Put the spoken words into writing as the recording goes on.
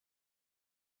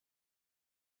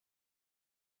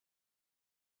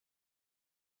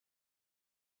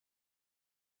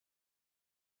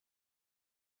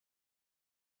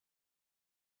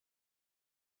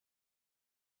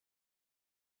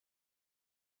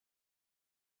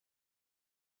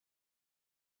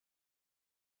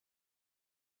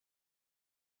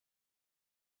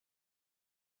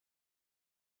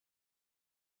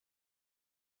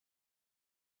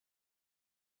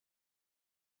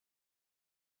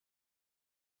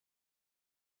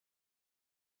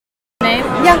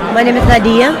Yeah, my name is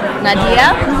Nedvia.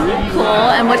 Nedvia? Cool.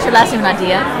 And what's your last name,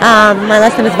 Nedvia? My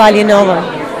last name is Veldenova.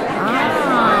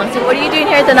 So what are you doing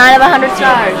here at the Night of 100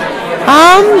 Stars?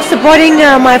 Supporting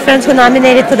my friends who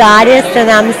nominated to the artist, and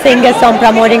I'm a singer, so I'm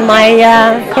promoting my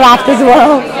craft as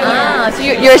well. So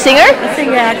you're a singer? A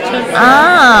singer, actress.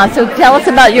 So tell us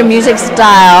about your music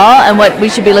style and what we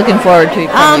should be looking forward to.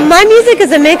 My music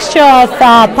is a mixture of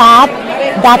pop,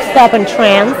 dubstep, and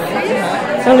trance.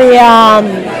 It's really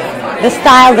the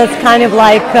style that's kind of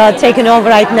like taken over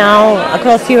right now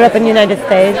across Europe and United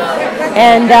States.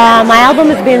 And my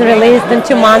album is being released in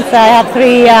 2 months. I have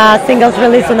 3 singles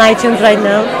released on iTunes right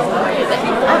now.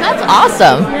 Oh, that's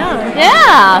awesome.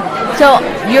 Yeah. So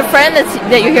your friend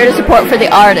that you're here to support for the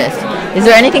artist, is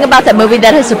there anything about that movie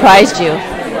that has surprised you?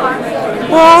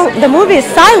 Well, the movie is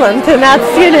silent, and that's,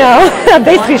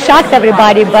 basically shocked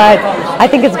everybody, but I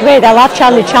think it's great. I love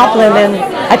Charlie Chaplin, and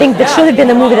I think there should have been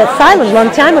a movie that's silent a long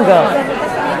time ago.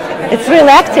 It's real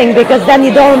acting, because then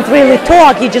you don't really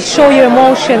talk, you just show your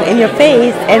emotion in your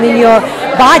face and in your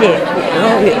body.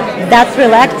 That's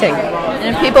real acting.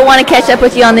 And if people want to catch up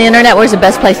with you on the internet, where's the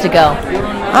best place to go?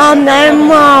 I'm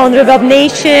on Reverb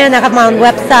Nation, I have my own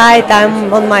website,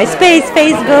 I'm on MySpace,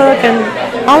 Facebook, and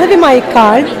I'll leave you my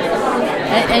card.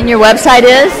 And your website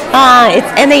is?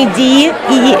 It's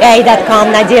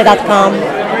nadeea.com, nadia.com.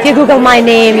 If you Google my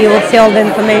name, you will see all the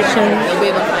information.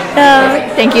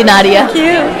 Thank you, Nadia. Thank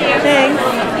you.